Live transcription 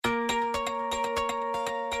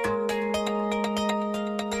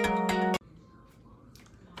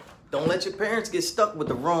Don't let your parents get stuck with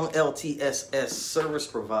the wrong LTSS service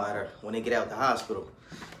provider when they get out the hospital.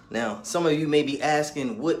 Now, some of you may be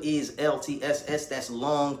asking, what is LTSS? That's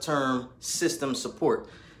long-term system support.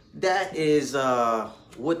 That is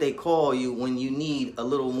what they call you when you need a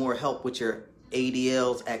little more help with your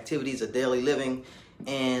ADLs, activities of daily living,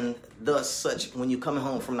 and thus such when you're coming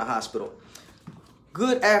home from the hospital.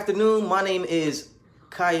 Good afternoon. My name is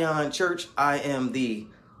Kion Church. I am the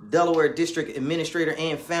Delaware District Administrator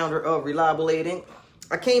and founder of Reliable Aid Inc.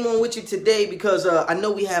 I came on with you today because I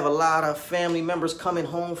know we have a lot of family members coming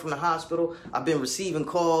home from the hospital. I've been receiving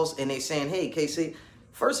calls and they saying, hey, KC,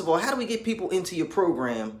 first of all, how do we get people into your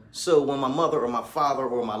program so when my mother or my father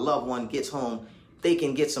or my loved one gets home, they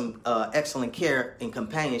can get some excellent care and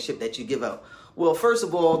companionship that you give out? Well, first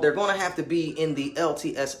of all, they're going to have to be in the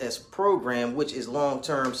LTSS program, which is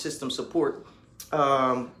long-term system support,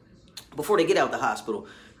 before they get out the hospital.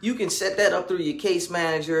 You can set that up through your case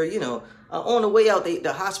manager. On the way out,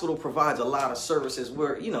 the hospital provides a lot of services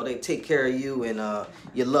where, they take care of you and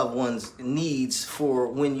your loved one's needs for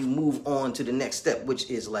when you move on to the next step, which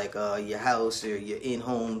is like your house or your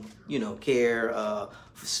in-home, care,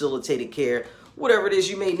 facilitated care, whatever it is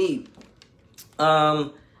you may need.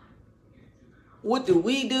 What do?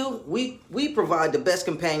 We provide the best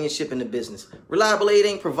companionship in the business. Reliable Aid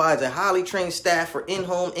Inc. provides a highly trained staff for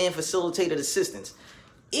in-home and facilitated assistance.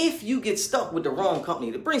 If you get stuck with the wrong company,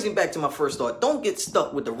 that brings me back to my first thought. Don't get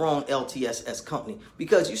stuck with the wrong LTSS company,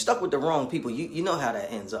 because you stuck with the wrong people. You know how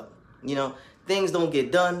that ends up. Things don't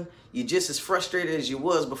get done. You're just as frustrated as you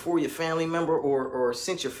was before your family member or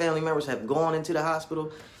since your family members have gone into the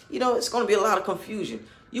hospital. It's going to be a lot of confusion.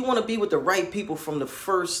 You want to be with the right people from the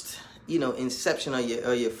first inception of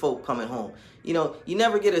your folk coming home. You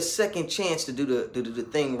never get a second chance to do the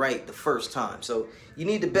thing right the first time. So you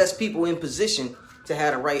need the best people in position to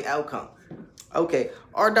have the right outcome. Okay,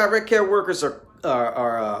 our direct care workers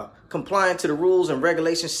are compliant to the rules and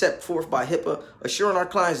regulations set forth by HIPAA, assuring our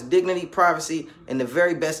clients dignity, privacy, and the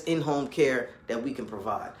very best in-home care that we can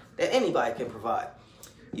provide, that anybody can provide.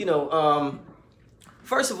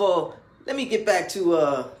 First of all, let me get back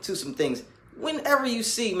to some things. Whenever you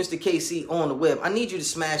see Mr. KC on the web, I need you to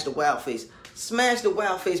smash the wow face. Smash the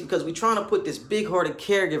wow face, because we're trying to put this big-hearted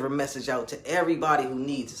caregiver message out to everybody who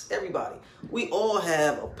needs us. Everybody. We all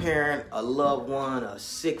have a parent, a loved one, a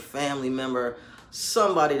sick family member,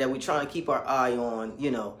 somebody that we're trying to keep our eye on,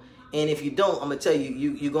 And if you don't, I'm going to tell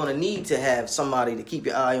you, you're going to need to have somebody to keep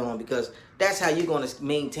your eye on, because that's how you're going to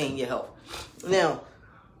maintain your health. Now,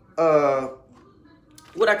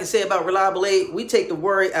 what I can say about Reliable Aid, we take the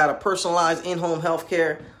worry out of personalized in-home health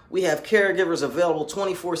care. We have caregivers available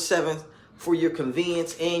 24/7 for your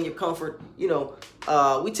convenience and your comfort. We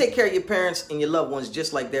take care of your parents and your loved ones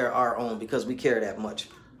just like they're our own, because we care that much.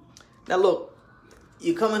 Now look,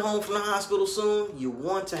 you're coming home from the hospital soon. You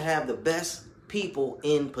want to have the best people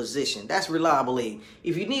in position. That's Reliable Aid.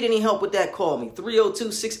 If you need any help with that, call me.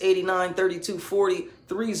 302-689-3240,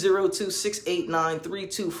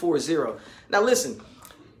 302-689-3240. Now listen,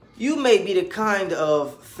 you may be the kind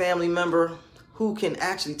of family member who can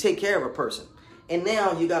actually take care of a person. And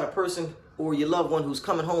now you got a person or your loved one who's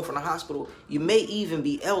coming home from the hospital. You may even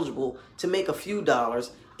be eligible to make a few dollars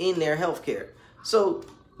in their health care. So,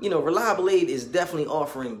 Reliable Aid is definitely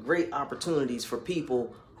offering great opportunities for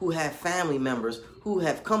people who have family members who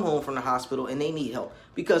have come home from the hospital and they need help.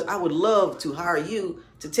 Because I would love to hire you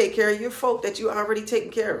to take care of your folk that you're already taking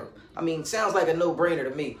care of. I mean, sounds like a no-brainer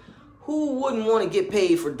to me. Who wouldn't want to get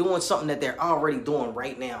paid for doing something that they're already doing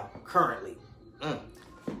right now, currently?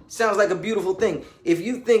 Sounds like a beautiful thing. If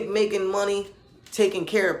you think making money, taking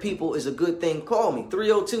care of people is a good thing, call me.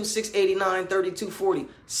 302-689-3240.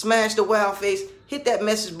 Smash the wow face. Hit that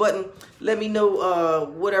message button. Let me know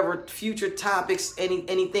whatever future topics,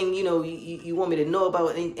 anything you want me to know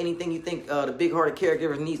about, anything you think the big-hearted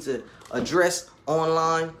caregivers needs to address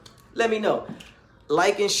online. Let me know.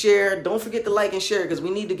 Like and share. Don't forget to like and share, because we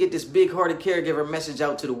need to get this big-hearted caregiver message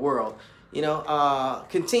out to the world.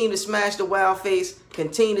 Continue to smash the wow face.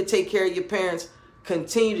 Continue to take care of your parents.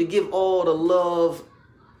 Continue to give all the love,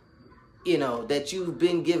 that you've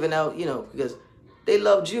been giving out, because they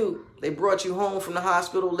loved you. They brought you home from the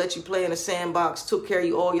hospital, let you play in a sandbox, took care of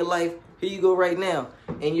you all your life. Here you go right now.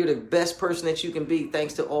 And you're the best person that you can be,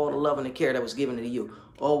 thanks to all the love and the care that was given to you.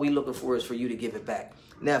 All we looking for is for you to give it back.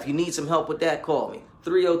 Now, if you need some help with that, call me.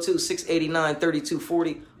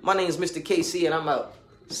 302-689-3240. My name is Mr. KC, and I'm out.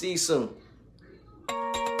 See you soon.